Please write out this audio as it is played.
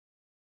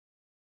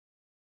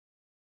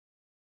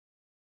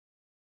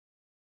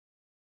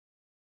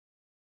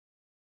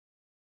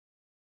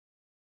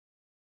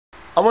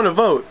I want to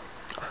vote.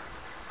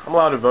 I'm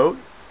allowed to vote.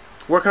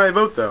 Where can I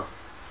vote though?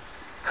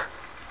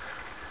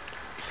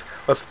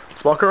 Let's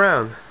walk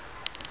around.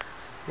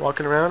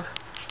 Walking around.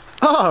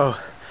 Oh,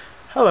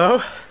 hello.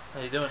 How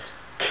you doing?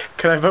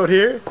 Can I vote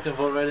here? You can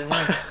vote right in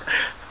here.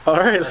 All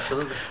right.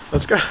 Absolutely.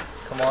 Let's go.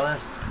 Come on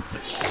in.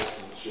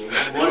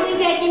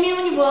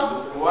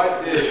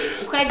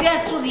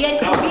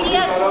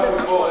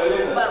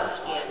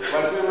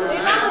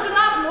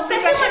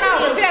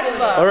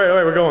 All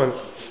right, we're going.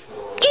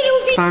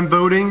 I'm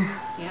voting.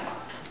 Yeah.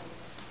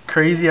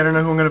 Crazy. I don't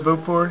know who I'm gonna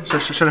vote for.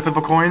 Should I flip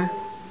a coin?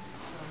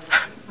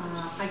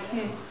 I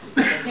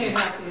can't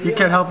help you. You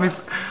can't help me.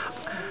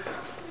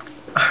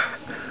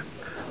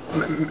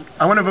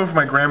 I want to vote for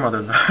my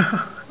grandmother though.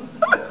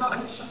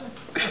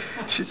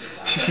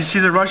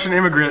 She's a Russian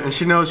immigrant and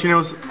she knows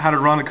how to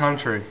run a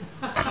country.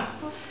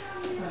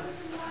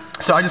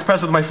 So I just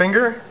press with my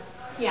finger?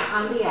 Yeah,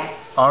 on the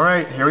X. All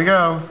right, here we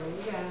go.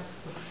 There you go.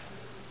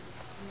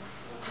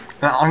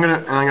 Now I'm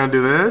gonna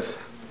do this.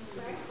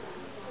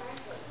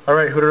 All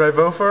right, who did I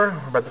vote for?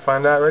 We're about to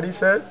find out. Ready,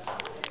 set.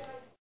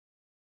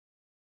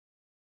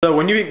 So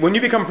when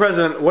you become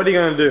president, what are you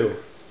gonna do?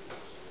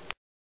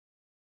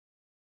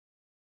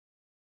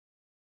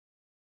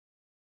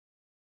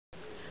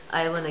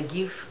 I wanna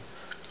give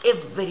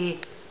every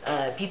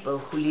people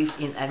who live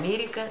in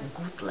America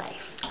good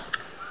life.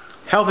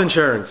 Health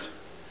insurance.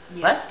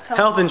 Yes. What?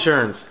 Health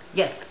insurance.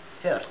 Yes,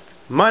 first.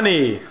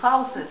 Money.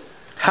 Houses.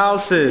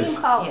 Houses.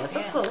 Yes,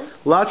 of course.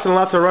 Lots and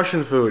lots of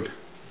Russian food.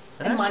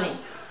 And money.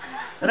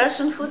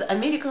 Russian food,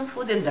 American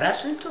food, and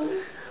Russian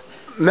too.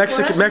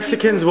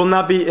 Mexicans will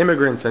not be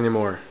immigrants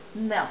anymore.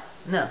 No.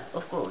 No,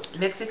 of course.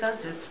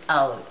 Mexicans, it's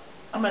our.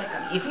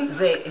 American. If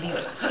they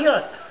live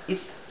here,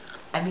 it's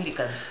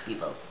American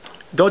people.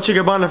 Dolce &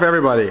 Gabbana for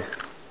everybody.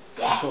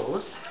 Of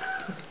course.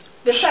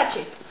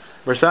 Versace.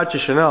 Versace,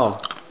 Chanel.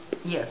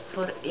 Yes,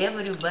 for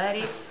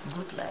everybody,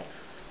 good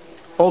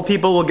life. Old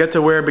people will get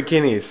to wear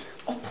bikinis.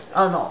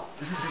 Oh no,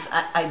 this is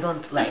I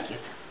don't like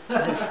it.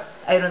 This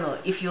I don't know.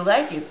 If you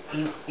like it,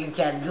 you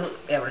can do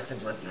everything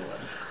what you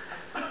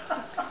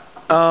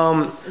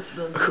want.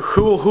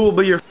 Who will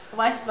be your?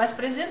 Vice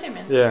President, you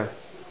mean? Yeah.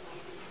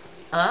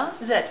 Huh?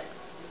 That.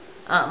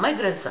 My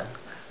grandson.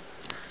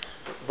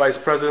 Vice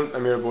President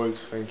Amir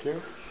Boyds, thank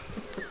you.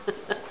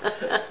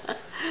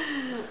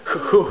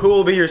 Who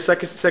will be your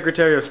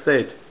Secretary of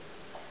State?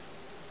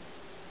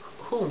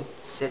 Whom?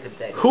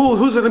 Secretary.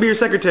 Who's going to be your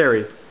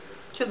secretary?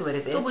 Что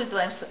говорит? Кто будет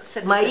твоим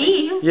секретарем?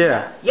 Мои?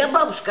 Yeah. Я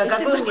бабушка,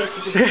 какой у меня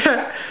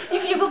секретарь?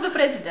 If you will be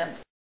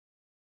president.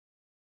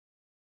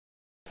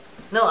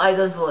 No, I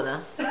don't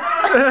wanna.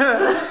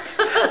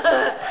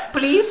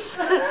 Please,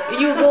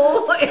 you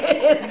go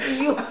and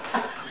you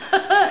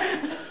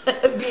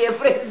be a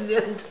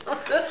president.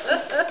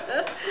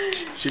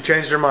 She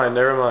changed her mind,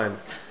 never mind.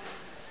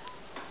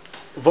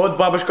 Vote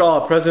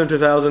Babushka, President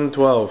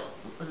 2012.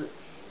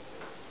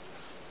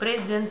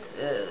 President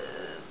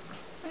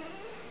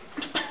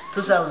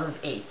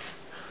 2008.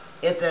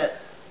 Это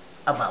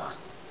Obama.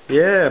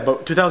 Yeah,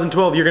 but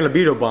 2012 you're going to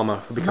beat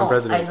Obama to become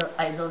president.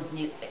 I don't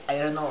need, I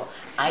don't know,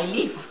 I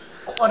live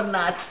or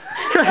not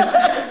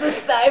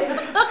this time.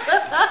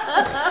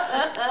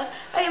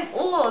 I am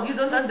old, you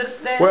don't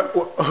understand.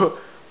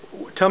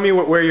 Tell me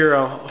where your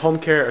home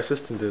care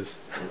assistant is.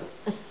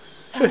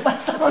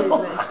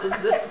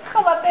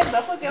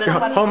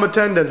 Home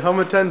attendant.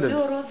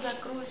 Все, рот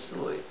закрой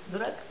свой.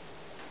 Дурак.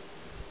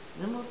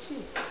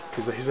 Замолчи.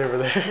 He's over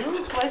there.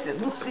 Ну, хватит,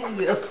 ну, все не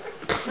делал.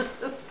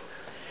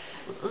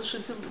 Он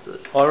шутил тоже.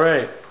 All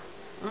right.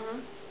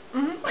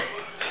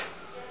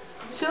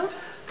 Все?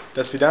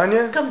 До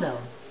свидания. Calm down.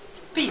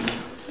 Peace.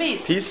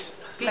 Peace. Peace.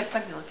 Как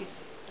поделать? Peace.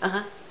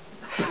 Ага.